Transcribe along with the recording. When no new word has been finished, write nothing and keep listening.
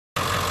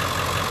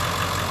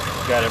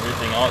got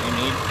everything out you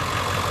need?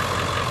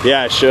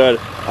 Yeah, I should.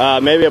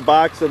 Maybe a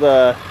box of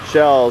the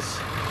shells.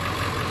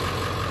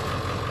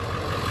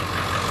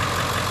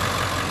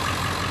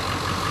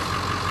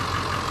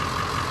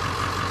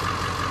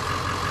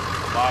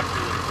 A box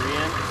of the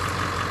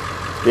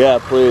 3 in? Yeah,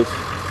 please.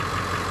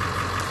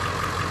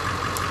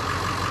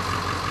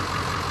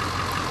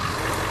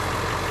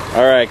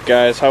 All right,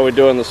 guys, how we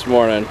doing this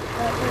morning?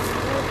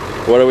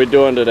 What are we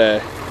doing today?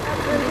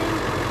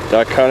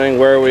 Duck hunting.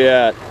 Where are we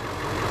at?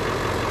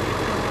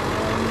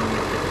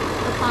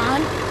 The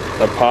pond.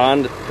 The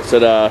pond? Is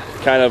it a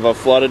kind of a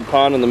flooded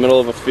pond in the middle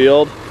of a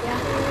field?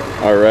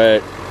 Yeah. All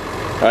right.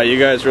 You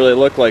guys really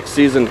look like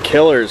seasoned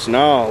killers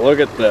now. Look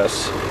at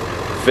this.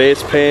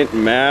 Face paint,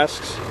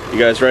 masks. You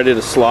guys ready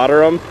to slaughter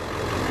them?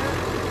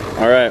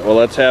 All right, well,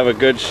 let's have a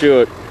good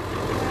shoot.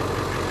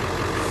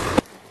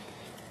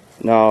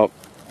 Now,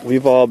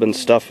 we've all been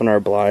stuffing our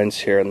blinds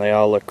here, and they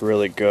all look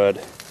really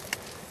good.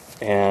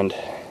 And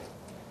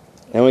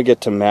then we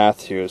get to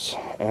Matthew's,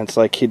 and it's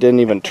like he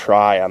didn't even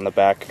try on the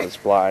back of his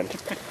blind.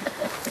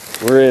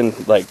 We're in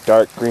like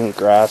dark green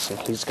grass, and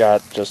he's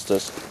got just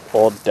this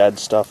old dead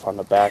stuff on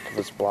the back of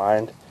his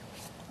blind.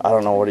 I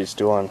don't know what he's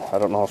doing. I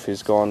don't know if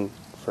he's going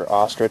for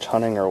ostrich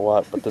hunting or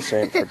what, but this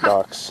ain't for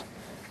ducks.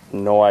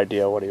 No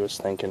idea what he was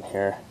thinking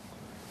here.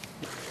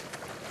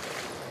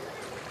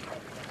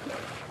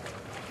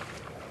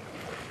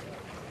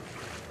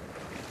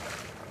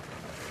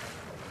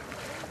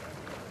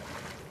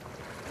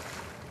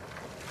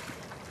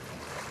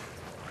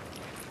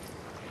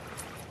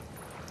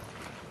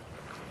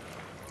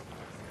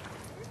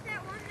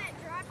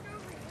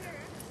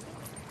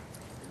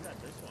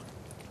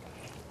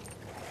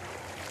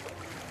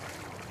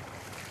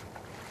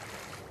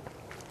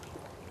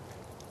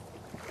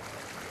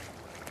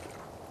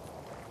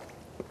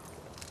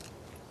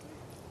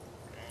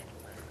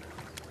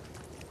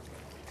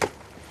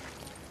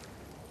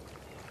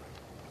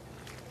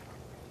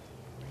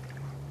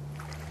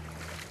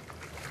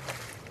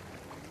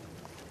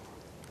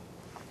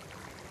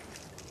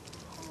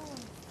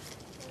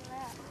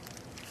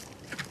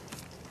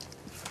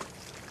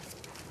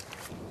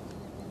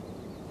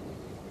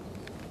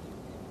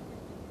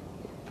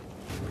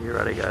 You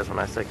ready, guys, when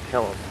I say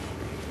kill him?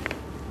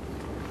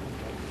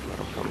 Let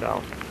him come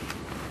down.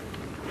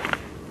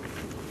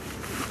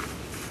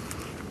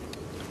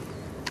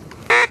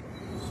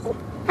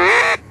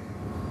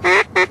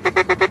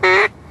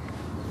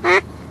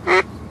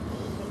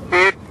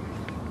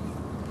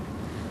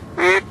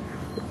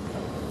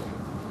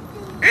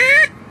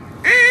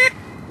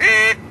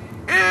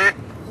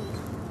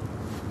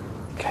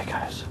 Okay,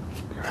 guys,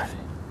 you ready?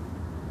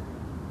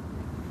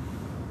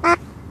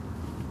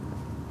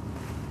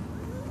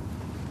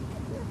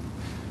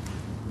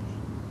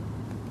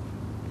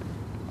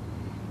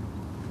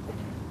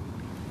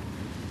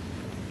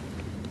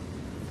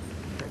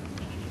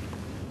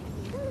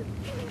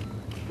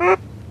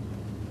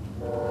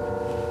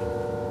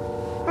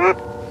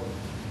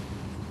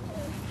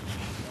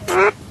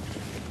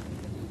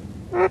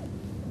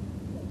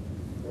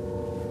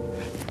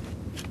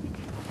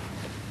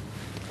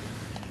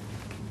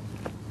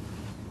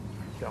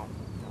 Go.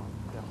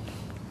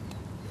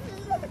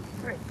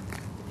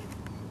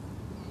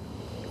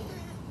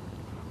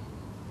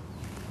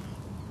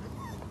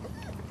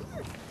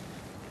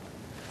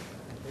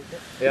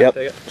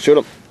 Yep, shoot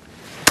him.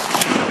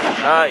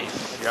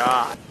 Nice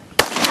shot.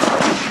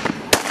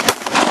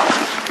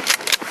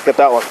 Get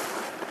that one.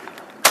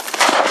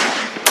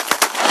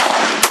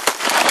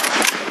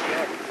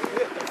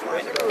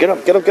 Get him,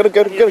 get him, get him,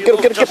 get him, get him, get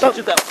him, get him, get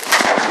him.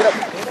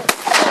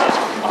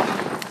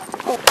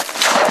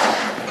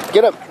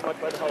 Get him.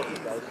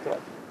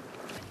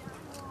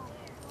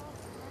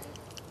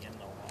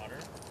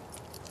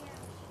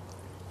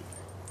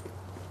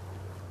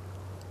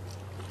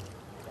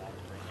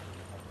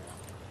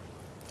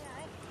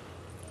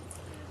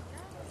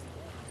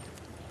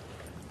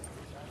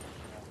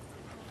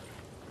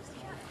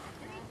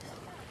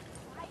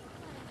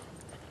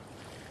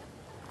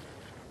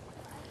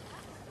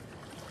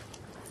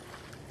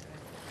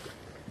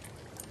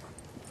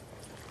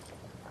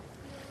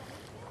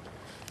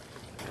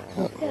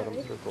 Let him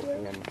circle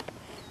in.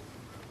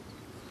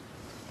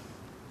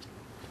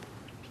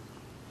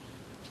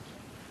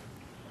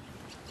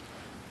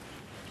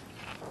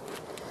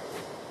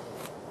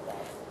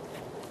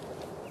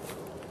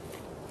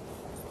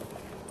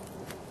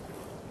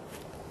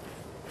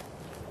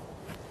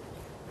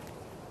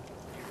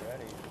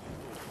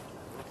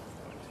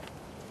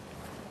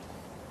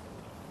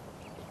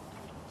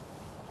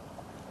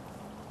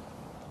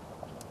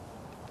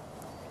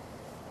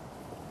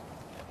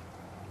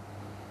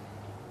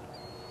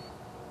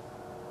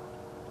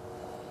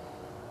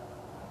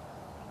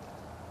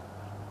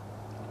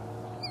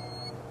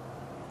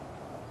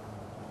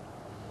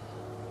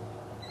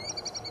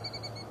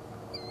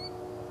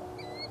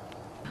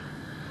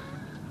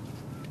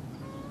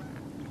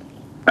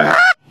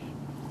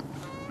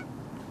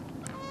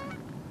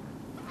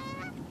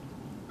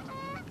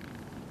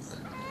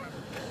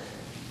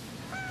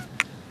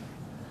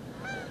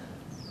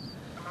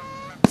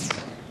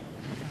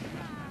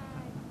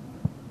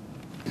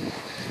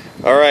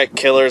 Alright,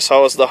 killers,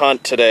 how was the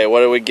hunt today? What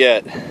did we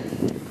get?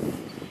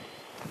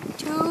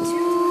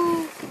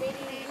 2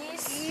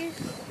 geese.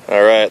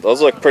 Alright,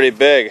 those look pretty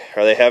big.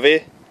 Are they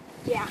heavy?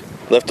 Yeah.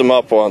 Lift them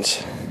up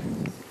once.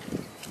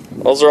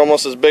 Those are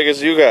almost as big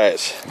as you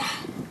guys.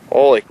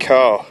 Holy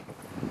cow.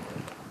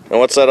 And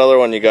what's that other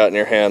one you got in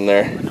your hand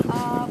there?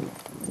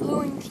 Blue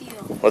and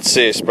teal. Let's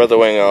see, spread the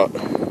wing out.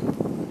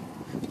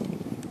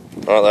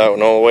 Oh, that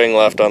no wing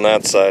left on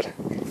that side.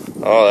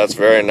 Oh, that's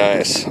very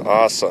nice.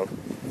 Awesome.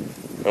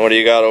 And what do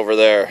you got over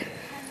there? Hen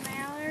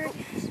mallard.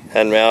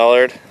 Hen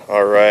mallard?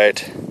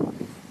 Alright.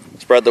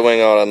 Spread the wing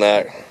out on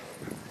that.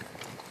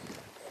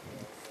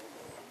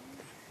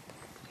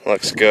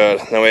 Looks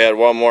good. Then we had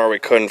one more we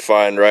couldn't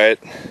find, right?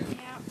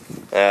 Yeah.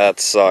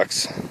 That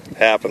sucks.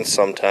 Happens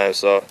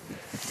sometimes, though.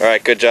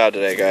 Alright, good job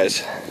today,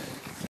 guys.